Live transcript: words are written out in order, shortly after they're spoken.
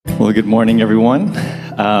Well, good morning, everyone.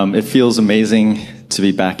 It feels amazing to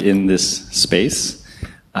be back in this space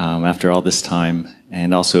after all this time,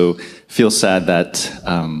 and also feel sad that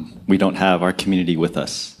we don't have our community with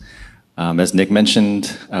us. As Nick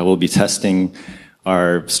mentioned, we'll be testing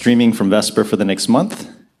our streaming from Vesper for the next month,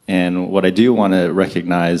 and what I do want to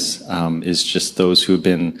recognize is just those who have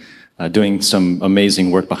been doing some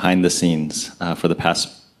amazing work behind the scenes for the past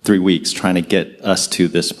 3 weeks, trying to get us to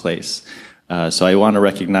this place. So I want to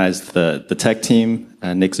recognize the tech team,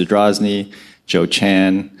 Nick Zadrozny, Joe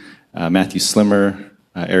Chan, Matthew Slimmer,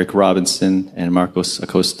 Eric Robinson, and Marcos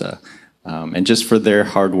Acosta. And just for their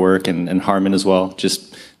hard work, and Harmon as well,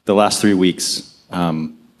 just the last 3 weeks,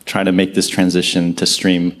 trying to make this transition to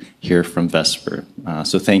stream here from Vesper.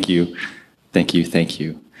 So thank you, thank you, thank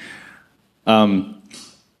you.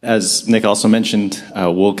 As Nick also mentioned,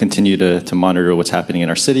 we'll continue to monitor what's happening in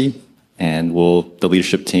our city, and the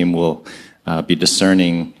leadership team will be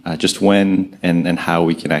discerning just when and how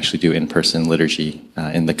we can actually do in-person liturgy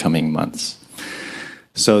in the coming months.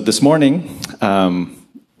 So this morning,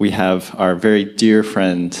 we have our very dear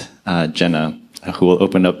friend, Jenna, who will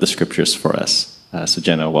open up the scriptures for us. So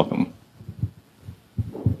Jenna, welcome.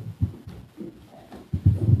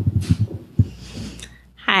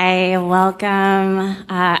 Hi, welcome.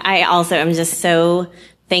 I also am just so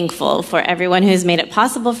thankful for everyone who's made it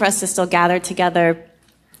possible for us to still gather together.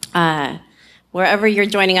 Wherever you're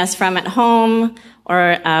joining us from at home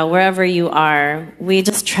or wherever you are, we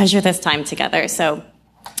just treasure this time together. So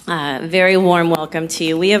very warm welcome to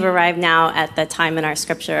you. We have arrived now at the time in our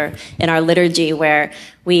scripture, in our liturgy, where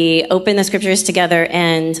we open the scriptures together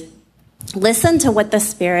and listen to what the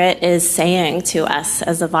Spirit is saying to us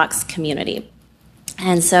as a Vox community.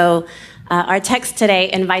 And so our text today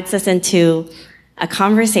invites us into a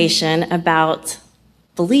conversation about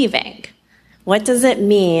believing. What does it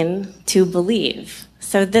mean to believe?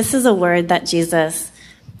 So this is a word that Jesus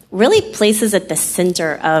really places at the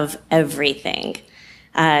center of everything.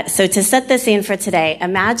 So to set the scene for today,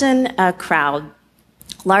 imagine a crowd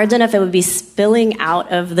large enough it would be spilling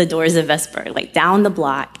out of the doors of Vesper, like down the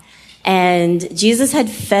block. And Jesus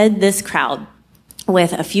had fed this crowd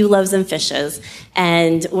with a few loaves and fishes,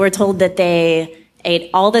 and we're told that they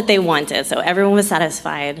ate all that they wanted, so everyone was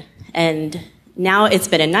satisfied. And now it's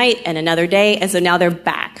been a night and another day, and so now they're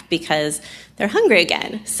back because they're hungry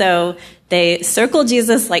again. So they circle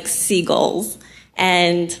Jesus like seagulls,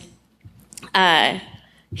 and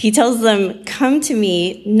he tells them, "Come to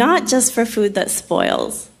me, not just for food that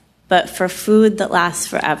spoils, but for food that lasts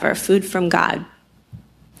forever, food from God."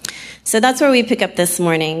 So that's where we pick up this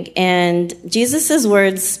morning. And Jesus'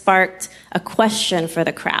 words sparked a question for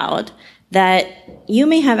the crowd that you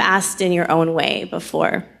may have asked in your own way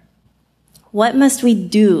before. What must we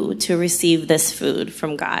do to receive this food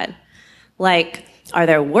from God? Like, are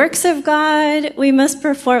there works of God we must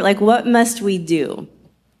perform? Like, what must we do?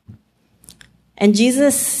 And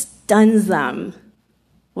Jesus stuns them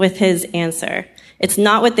with his answer. It's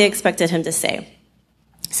not what they expected him to say.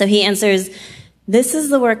 So he answers, "This is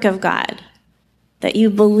the work of God, that you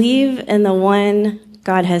believe in the one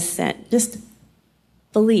God has sent." Just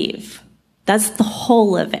believe. That's the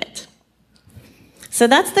whole of it. So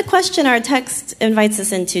that's the question our text invites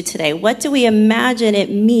us into today. What do we imagine it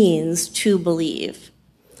means to believe?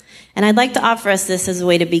 And I'd like to offer us this as a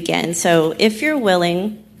way to begin. So if you're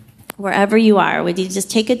willing, wherever you are, would you just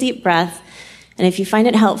take a deep breath? And if you find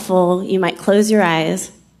it helpful, you might close your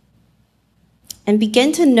eyes and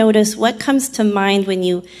begin to notice what comes to mind when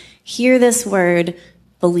you hear this word,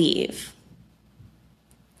 believe.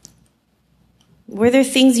 Were there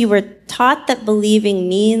things you were taught that believing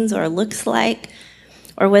means or looks like?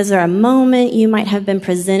 Or was there a moment you might have been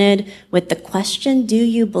presented with the question, do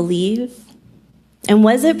you believe? And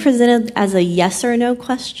was it presented as a yes or no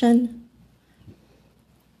question?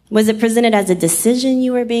 Was it presented as a decision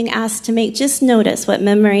you were being asked to make? Just notice what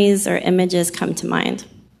memories or images come to mind.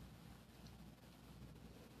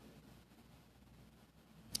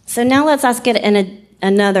 So now let's ask it in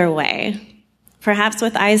another way. Perhaps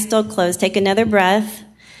with eyes still closed, take another breath.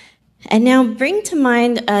 And now bring to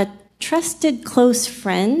mind a trusted close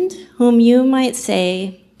friend whom you might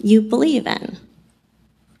say you believe in.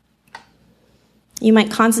 You might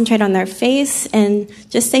concentrate on their face and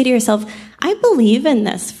just say to yourself, I believe in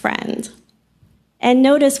this friend. And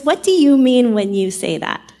notice, what do you mean when you say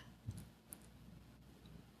that?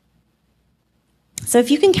 So if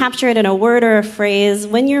you can capture it in a word or a phrase,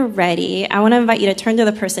 when you're ready, I want to invite you to turn to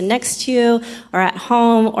the person next to you or at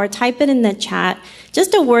home or type it in the chat.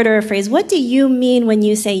 Just a word or a phrase. What do you mean when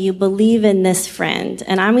you say you believe in this friend?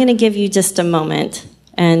 And I'm going to give you just a moment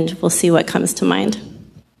and we'll see what comes to mind.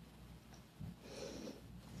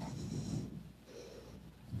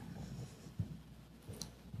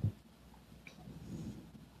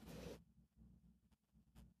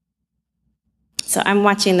 So I'm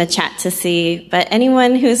watching the chat to see, but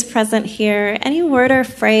anyone who's present here, any word or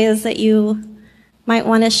phrase that you might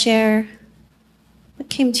want to share? What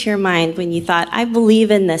came to your mind when you thought, I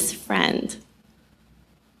believe in this friend?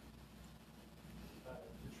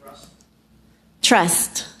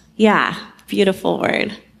 Trust. Yeah, beautiful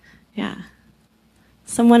word. Yeah.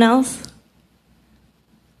 Someone else?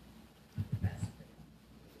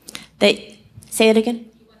 Say it again.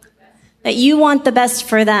 That you want the best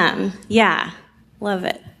for them. Yeah, love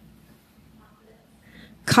it.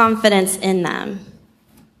 Confidence in them.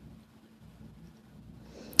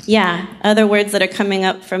 Yeah, other words that are coming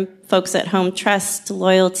up from folks at home: trust,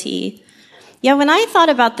 loyalty. Yeah, when I thought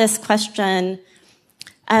about this question,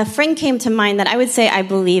 a friend came to mind that I would say I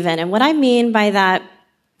believe in. And what I mean by that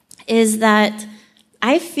is that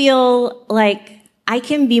I feel like I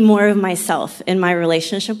can be more of myself in my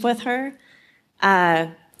relationship with her.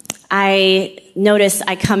 I notice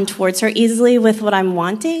I come towards her easily with what I'm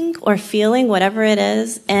wanting or feeling, whatever it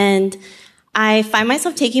is. And I find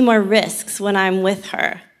myself taking more risks when I'm with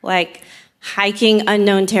her, like hiking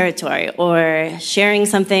unknown territory or sharing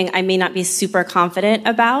something I may not be super confident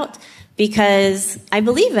about because I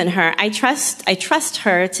believe in her. I trust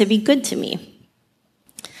her to be good to me.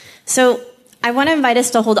 So I want to invite us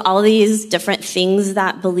to hold all these different things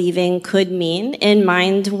that believing could mean in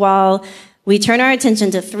mind while we turn our attention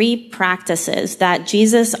to 3 practices that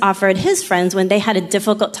Jesus offered his friends when they had a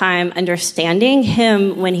difficult time understanding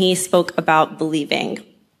him when he spoke about believing.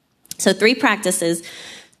 So 3 practices,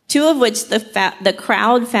 2 of which the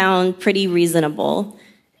crowd found pretty reasonable.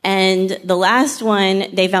 And the last one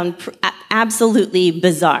they found absolutely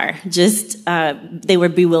bizarre. Just, they were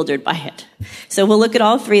bewildered by it. So we'll look at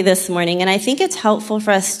all 3 this morning. And I think it's helpful for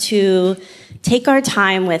us to take our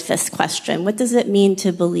time with this question. What does it mean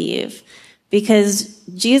to believe? Because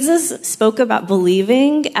Jesus spoke about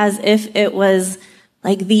believing as if it was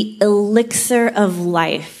like the elixir of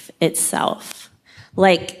life itself.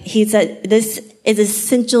 Like he said, this is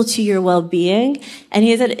essential to your well-being. And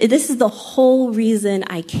he said, this is the whole reason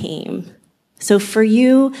I came. So for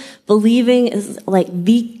you, believing is like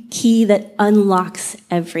the key that unlocks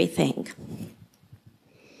everything.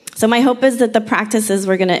 So my hope is that the practices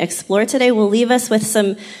we're going to explore today will leave us with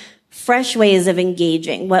some fresh ways of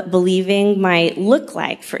engaging what believing might look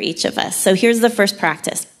like for each of us. So here's the first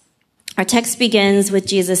practice. Our text begins with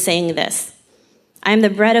Jesus saying this: I am the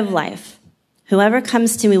bread of life. Whoever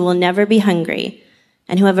comes to me will never be hungry,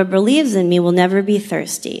 and whoever believes in me will never be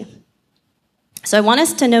thirsty. So I want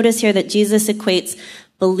us to notice here that Jesus equates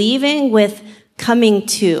believing with coming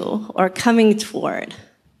to or coming toward.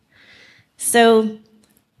 So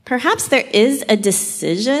perhaps there is a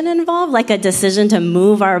decision involved, like a decision to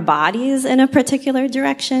move our bodies in a particular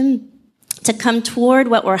direction, to come toward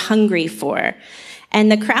what we're hungry for.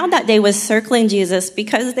 And the crowd that day was circling Jesus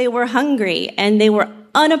because they were hungry and they were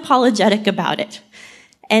unapologetic about it.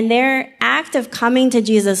 And their act of coming to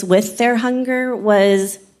Jesus with their hunger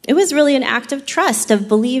was really an act of trust, of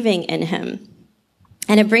believing in him.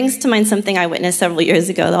 And it brings to mind something I witnessed several years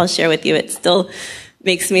ago that I'll share with you. It still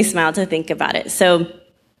makes me smile to think about it. So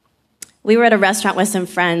we were at a restaurant with some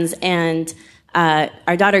friends, and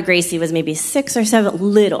our daughter Gracie was maybe 6 or 7,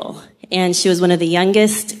 little, and she was one of the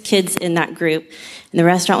youngest kids in that group. And the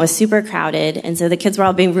restaurant was super crowded, and so the kids were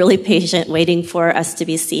all being really patient, waiting for us to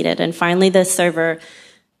be seated. And finally, the server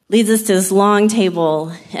leads us to this long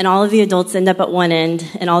table, and all of the adults end up at one end,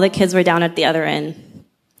 and all the kids were down at the other end.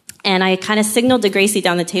 And I kind of signaled to Gracie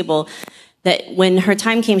down the table that when her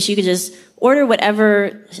time came, she could just order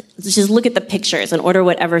whatever, just look at the pictures and order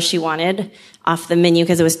whatever she wanted off the menu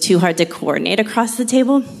because it was too hard to coordinate across the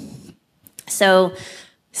table. So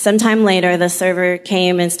sometime later, the server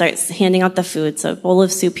came and starts handing out the food. So a bowl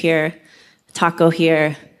of soup here, taco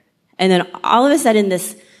here. And then all of a sudden,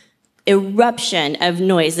 this eruption of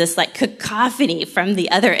noise, this like cacophony from the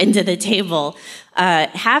other end of the table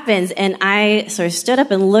happens. And I sort of stood up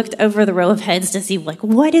and looked over the row of heads to see like,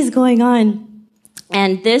 what is going on?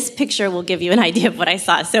 And this picture will give you an idea of what I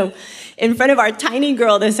saw. So in front of our tiny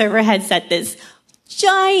girl, the server had set this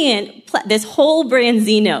giant, this whole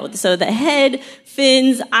branzino. So the head,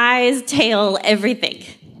 fins, eyes, tail, everything.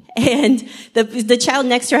 And the child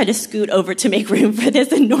next to her had to scoot over to make room for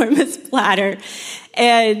this enormous platter.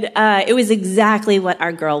 And it was exactly what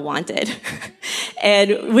our girl wanted.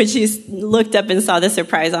 And when she looked up and saw the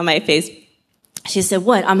surprise on my face, she said,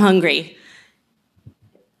 "What? I'm hungry."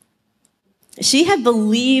 She had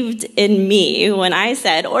believed in me when I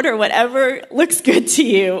said, order whatever looks good to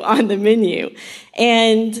you on the menu.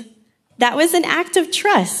 And that was an act of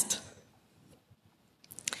trust.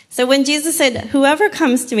 So when Jesus said, whoever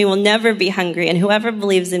comes to me will never be hungry, and whoever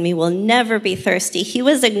believes in me will never be thirsty, he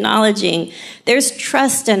was acknowledging there's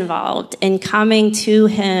trust involved in coming to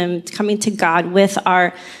him, coming to God with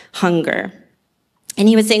our hunger. And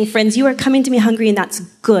he was saying, friends, you are coming to me hungry, and that's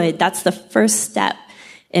good. That's the first step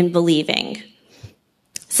in believing.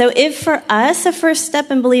 So if for us, a first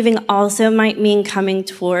step in believing also might mean coming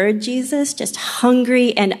toward Jesus, just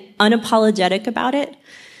hungry and unapologetic about it,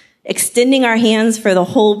 extending our hands for the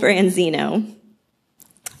whole branzino,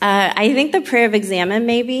 I think the prayer of examine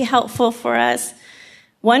may be helpful for us.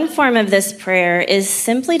 One form of this prayer is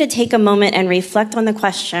simply to take a moment and reflect on the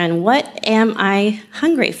question, what am I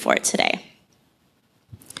hungry for today?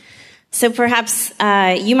 So perhaps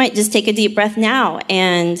you might just take a deep breath now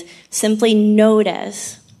and simply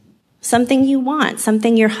notice something you want,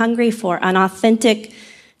 something you're hungry for, an authentic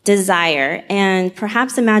desire, and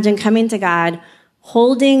perhaps imagine coming to God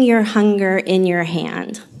holding your hunger in your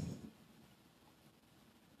hand.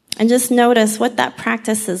 And just notice what that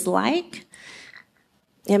practice is like.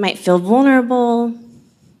 It might feel vulnerable.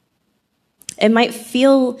 It might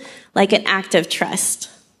feel like an act of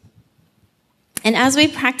trust. And as we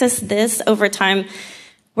practice this over time,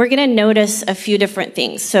 we're going to notice a few different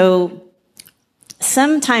things. So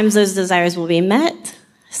sometimes those desires will be met.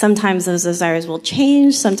 Sometimes those desires will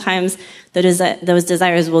change. Sometimes those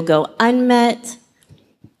desires will go unmet.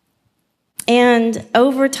 And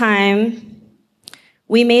over time,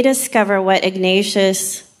 we may discover what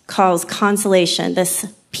Ignatius calls consolation,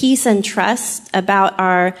 this peace and trust about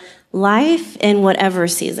our life in whatever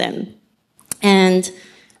season. And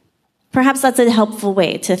perhaps that's a helpful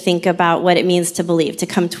way to think about what it means to believe, to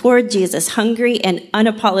come toward Jesus hungry and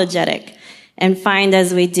unapologetic, and find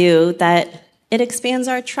as we do that it expands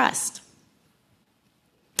our trust.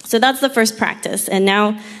 So that's the first practice. And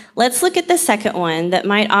now let's look at the second one that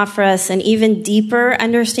might offer us an even deeper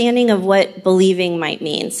understanding of what believing might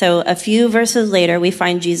mean. So a few verses later, we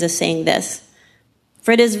find Jesus saying this,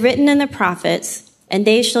 "For it is written in the prophets, and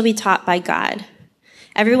they shall be taught by God.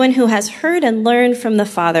 Everyone who has heard and learned from the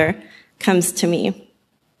Father comes to me."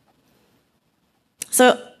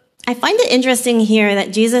 So I find it interesting here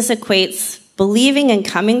that Jesus equates believing and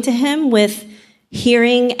coming to him with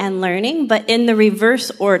hearing and learning, but in the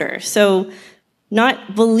reverse order. So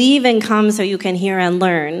not believe and come so you can hear and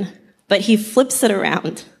learn, but he flips it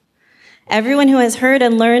around. Everyone who has heard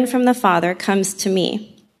and learned from the Father comes to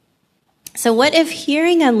me. So what if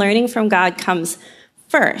hearing and learning from God comes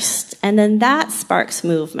first, and then that sparks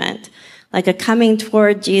movement, like a coming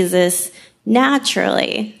toward Jesus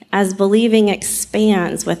naturally as believing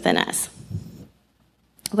expands within us?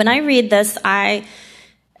 When I read this, I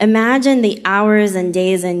imagine the hours and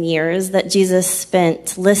days and years that Jesus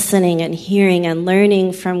spent listening and hearing and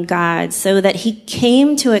learning from God so that he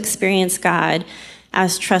came to experience God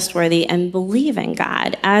as trustworthy and believe in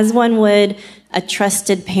God as one would a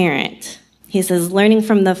trusted parent. He says, learning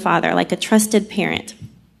from the Father like a trusted parent.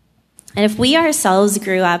 And if we ourselves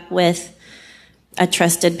grew up with a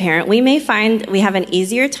trusted parent, we may find we have an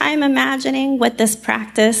easier time imagining what this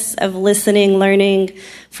practice of listening, learning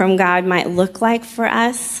from God might look like for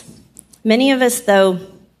us. Many of us, though,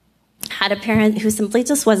 had a parent who simply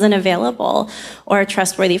just wasn't available or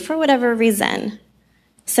trustworthy for whatever reason.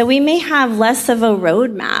 So we may have less of a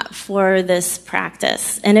roadmap for this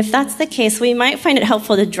practice. And if that's the case, we might find it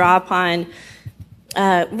helpful to draw upon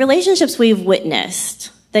relationships we've witnessed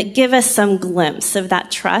that give us some glimpse of that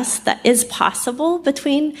trust that is possible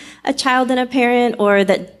between a child and a parent, or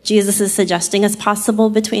that Jesus is suggesting is possible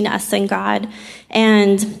between us and God.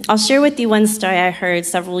 And I'll share with you one story I heard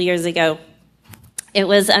several years ago. It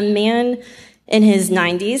was a man in his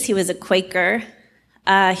 90s. He was a Quaker.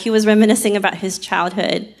 He was reminiscing about his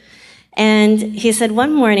childhood. And he said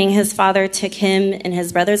one morning his father took him and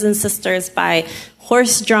his brothers and sisters by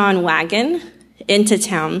horse-drawn wagon into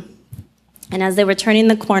town. And as they were turning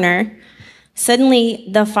the corner, suddenly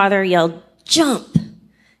the father yelled, "Jump!"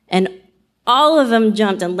 And all of them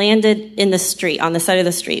jumped and landed in the street, on the side of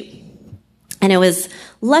the street. And it was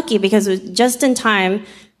lucky because it was just in time.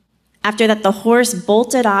 After that, the horse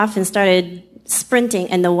bolted off and started sprinting,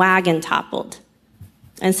 and the wagon toppled.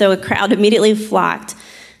 And so a crowd immediately flocked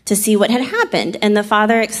to see what had happened. And the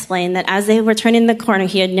father explained that as they were turning the corner,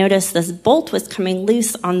 he had noticed this bolt was coming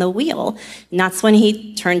loose on the wheel. And that's when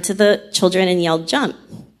he turned to the children and yelled, "Jump."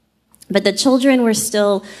 But the children were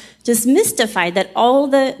still just mystified that all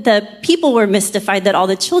the people were mystified that all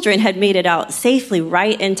the children had made it out safely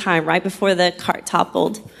right in time, right before the cart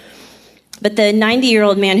toppled. But the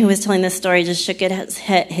 90-year-old man who was telling this story just shook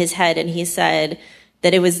his head, and he said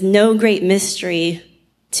that it was no great mystery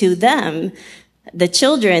to them the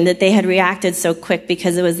children that they had reacted so quick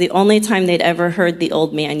because it was the only time they'd ever heard the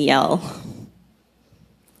old man yell.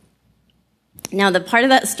 Now, the part of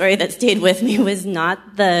that story that stayed with me was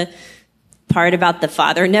not the part about the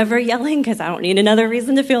father never yelling, because I don't need another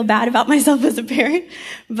reason to feel bad about myself as a parent.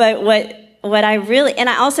 But what I really, and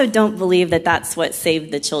I also don't believe that that's what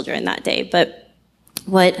saved the children that day, but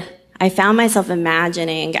what I found myself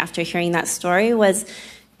imagining after hearing that story was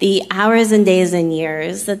the hours and days and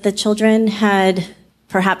years that the children had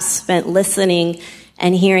perhaps spent listening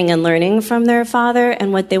and hearing and learning from their father,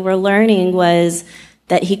 and what they were learning was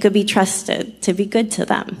that he could be trusted to be good to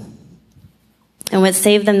them. And what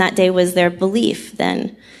saved them that day was their belief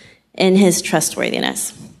then in his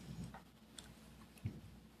trustworthiness.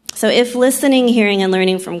 So if listening, hearing, and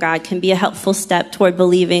learning from God can be a helpful step toward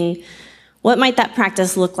believing, what might that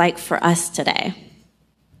practice look like for us today?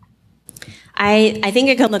 I think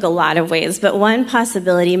it could look a lot of ways, but one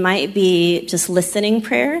possibility might be just listening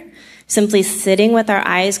prayer, simply sitting with our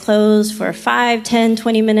eyes closed for 5, 10,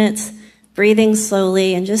 20 minutes, breathing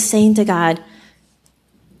slowly, and just saying to God,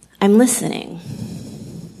 I'm listening.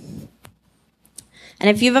 And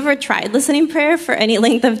if you've ever tried listening prayer for any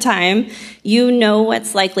length of time, you know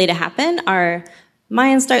what's likely to happen. Our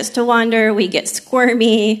mind starts to wander, we get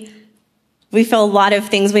squirmy, we feel a lot of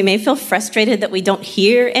things. We may feel frustrated that we don't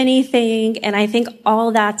hear anything, and I think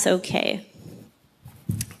all that's okay.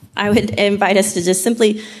 I would invite us to just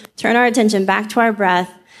simply turn our attention back to our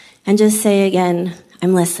breath and just say again,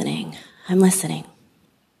 I'm listening, I'm listening.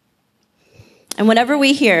 And whatever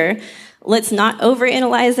we hear, let's not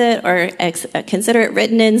overanalyze it or consider it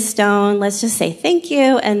written in stone. Let's just say thank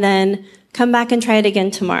you and then come back and try it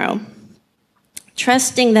again tomorrow.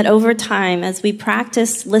 Trusting that over time, as we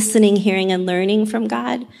practice listening, hearing, and learning from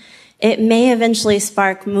God, it may eventually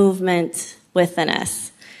spark movement within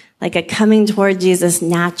us, like a coming toward Jesus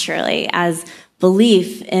naturally as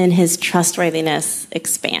belief in his trustworthiness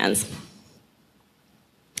expands.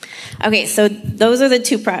 Okay, so those are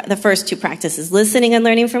the first two practices, listening and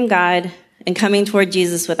learning from God and coming toward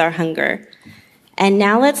Jesus with our hunger. And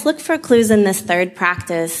now let's look for clues in this third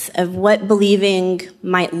practice of what believing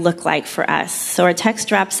might look like for us. So our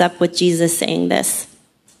text wraps up with Jesus saying this.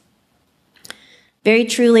 Very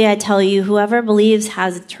truly, I tell you, whoever believes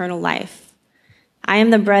has eternal life. I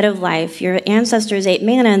am the bread of life. Your ancestors ate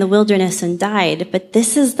manna in the wilderness and died, but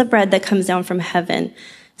this is the bread that comes down from heaven,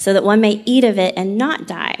 so that one may eat of it and not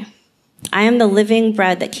die. I am the living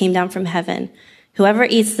bread that came down from heaven. Whoever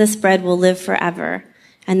eats this bread will live forever.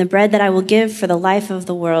 And the bread that I will give for the life of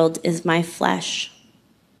the world is my flesh.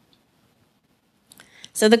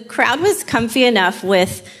 So the crowd was comfy enough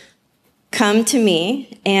with, come to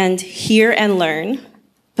me and hear and learn.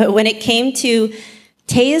 But when it came to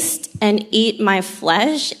taste and eat my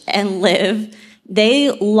flesh and live,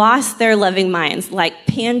 they lost their loving minds, like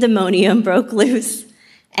pandemonium broke loose.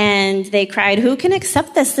 And they cried, who can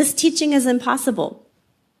accept this? This teaching is impossible.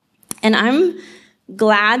 And I'm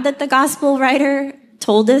glad that the gospel writer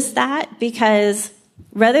told us that, because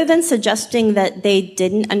rather than suggesting that they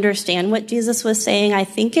didn't understand what Jesus was saying, I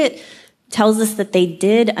think it tells us that they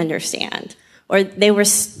did understand, or they were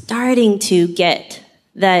starting to get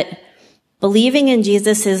that believing in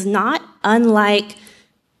Jesus is not unlike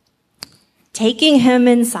taking him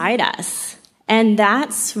inside us. And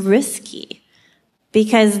that's risky,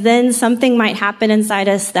 because then something might happen inside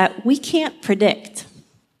us that we can't predict.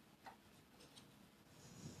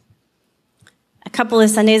 A couple of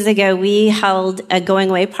Sundays ago, we held a going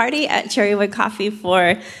away party at Cherrywood Coffee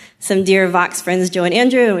for some dear Vox friends, Joe and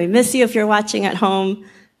Andrew, and we miss you if you're watching at home.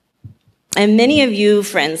 And many of you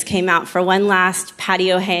friends came out for one last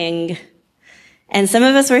patio hang, and some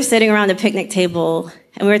of us were sitting around a picnic table,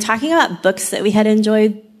 and we were talking about books that we had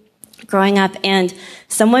enjoyed growing up, and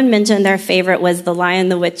someone mentioned their favorite was The Lion,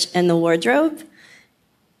 the Witch, and the Wardrobe.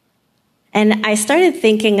 And I started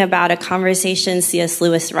thinking about a conversation C.S.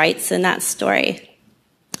 Lewis writes in that story.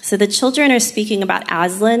 So the children are speaking about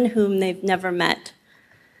Aslan, whom they've never met.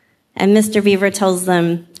 And Mr. Beaver tells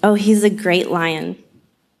them, oh, he's a great lion.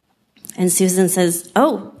 And Susan says,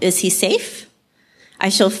 oh, is he safe? I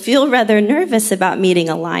shall feel rather nervous about meeting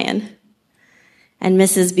a lion. And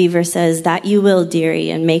Mrs. Beaver says, that you will,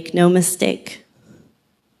 dearie, and make no mistake.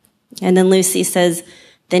 And then Lucy says,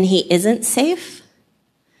 then he isn't safe?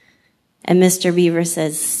 And Mr. Beaver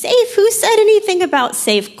says, safe? Who said anything about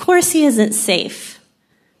safe? Of course he isn't safe,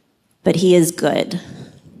 but he is good.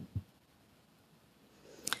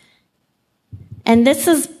 And this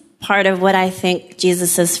is part of what I think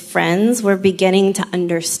Jesus' friends were beginning to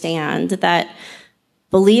understand, that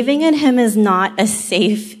believing in him is not a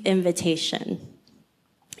safe invitation.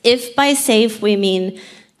 If by safe we mean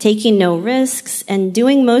taking no risks, and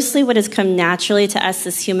doing mostly what has come naturally to us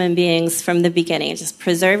as human beings from the beginning, just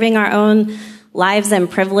preserving our own lives and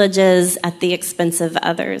privileges at the expense of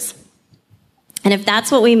others. And if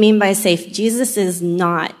that's what we mean by safe, Jesus is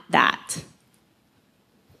not that.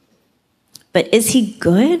 But is he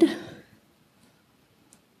good?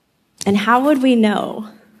 And how would we know?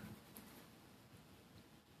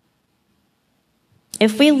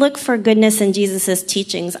 If we look for goodness in Jesus'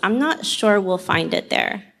 teachings, I'm not sure we'll find it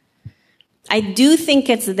there. I do think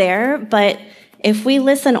it's there, but if we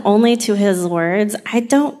listen only to his words, I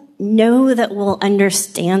don't know that we'll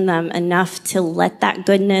understand them enough to let that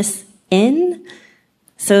goodness in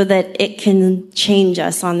so that it can change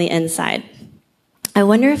us on the inside. I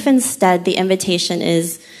wonder if instead the invitation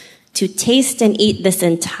is to taste and eat this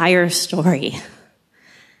entire story.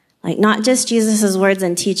 Like not just Jesus' words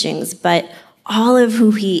and teachings, but all of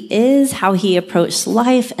who he is, how he approached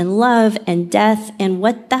life and love and death, and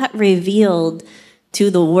what that revealed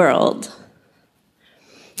to the world.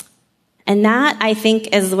 And that, I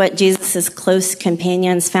think, is what Jesus' close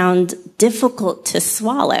companions found difficult to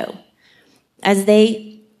swallow. As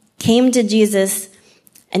they came to Jesus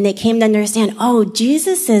and they came to understand, oh,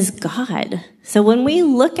 Jesus is God. So when we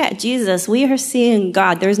look at Jesus, we are seeing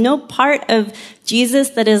God. There's no part of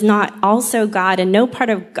Jesus that is not also God, and no part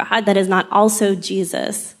of God that is not also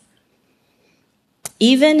Jesus.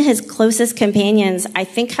 Even his closest companions, I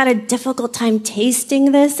think, had a difficult time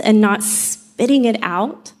tasting this and not spitting it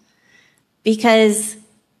out, because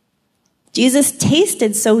Jesus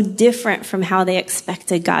tasted so different from how they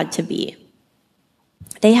expected God to be.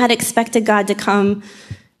 They had expected God to come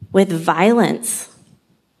with violence,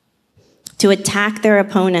 to attack their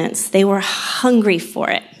opponents. They were hungry for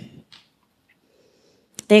it.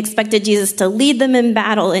 They expected Jesus to lead them in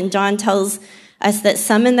battle, and John tells us that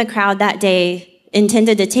some in the crowd that day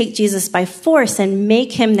intended to take Jesus by force and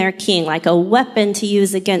make him their king, like a weapon to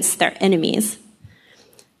use against their enemies.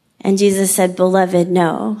 And Jesus said, "Beloved,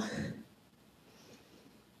 no.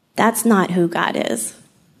 That's not who God is."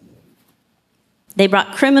 They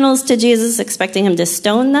brought criminals to Jesus, expecting him to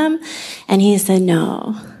stone them, and he said,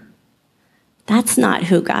 "No, that's not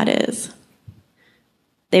who God is."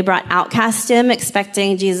 They brought outcasts to him,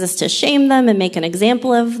 expecting Jesus to shame them and make an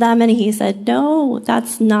example of them, and he said, "No,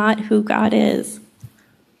 that's not who God is."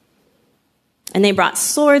 And they brought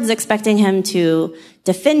swords, expecting him to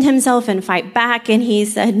defend himself and fight back, and he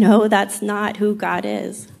said, "No, that's not who God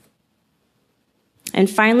is." And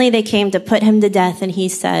finally, they came to put him to death, and he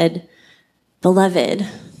said, "Beloved,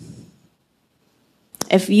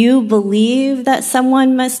 if you believe that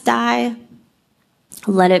someone must die,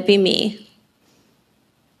 let it be me,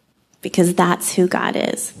 because that's who God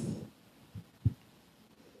is.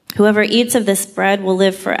 Whoever eats of this bread will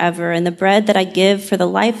live forever, and the bread that I give for the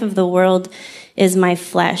life of the world is my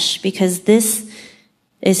flesh, because this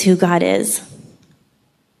is who God is.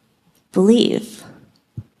 Believe."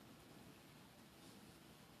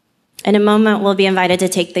 In a moment, we'll be invited to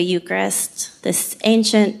take the Eucharist, this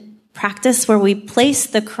ancient practice where we place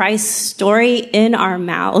the Christ story in our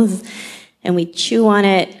mouths and we chew on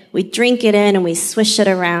it, we drink it in, and we swish it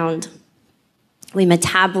around. We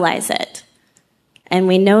metabolize it. And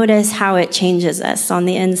we notice how it changes us on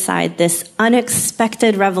the inside, this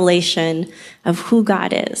unexpected revelation of who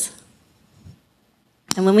God is.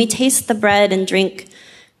 And when we taste the bread and drink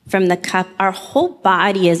from the cup, our whole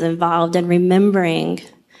body is involved in remembering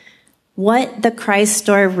what the Christ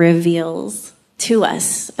story reveals to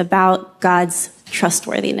us about God's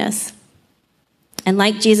trustworthiness. And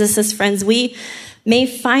like Jesus' friends, we may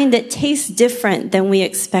find it tastes different than we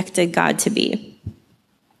expected God to be.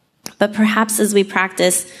 But perhaps as we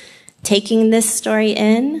practice taking this story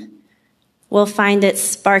in, we'll find it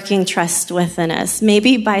sparking trust within us,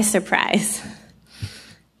 maybe by surprise,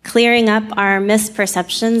 clearing up our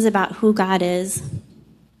misperceptions about who God is,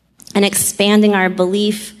 and expanding our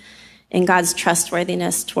belief in God's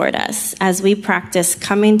trustworthiness toward us as we practice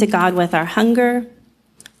coming to God with our hunger,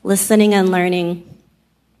 listening and learning,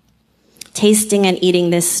 tasting and eating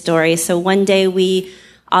this story, so one day we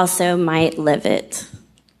also might live it,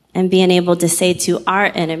 and being able to say to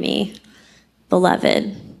our enemy,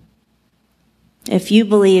 "Beloved, if you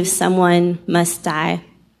believe someone must die,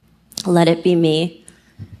 let it be me,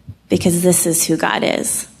 because this is who God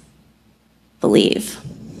is. Believe."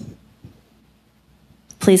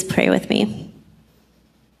 Please pray with me.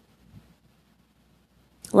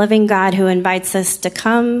 Loving God who invites us to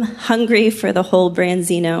come hungry for the whole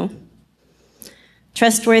branzino.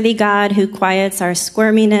 Trustworthy God who quiets our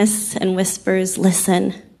squirminess and whispers,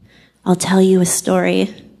 "Listen, I'll tell you a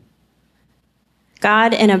story."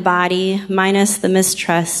 God in a body, minus the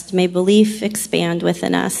mistrust, may belief expand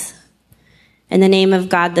within us. In the name of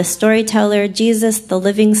God, the storyteller, Jesus, the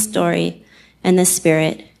living story, and the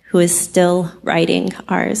Spirit, who is still writing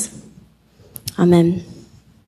ours. Amen.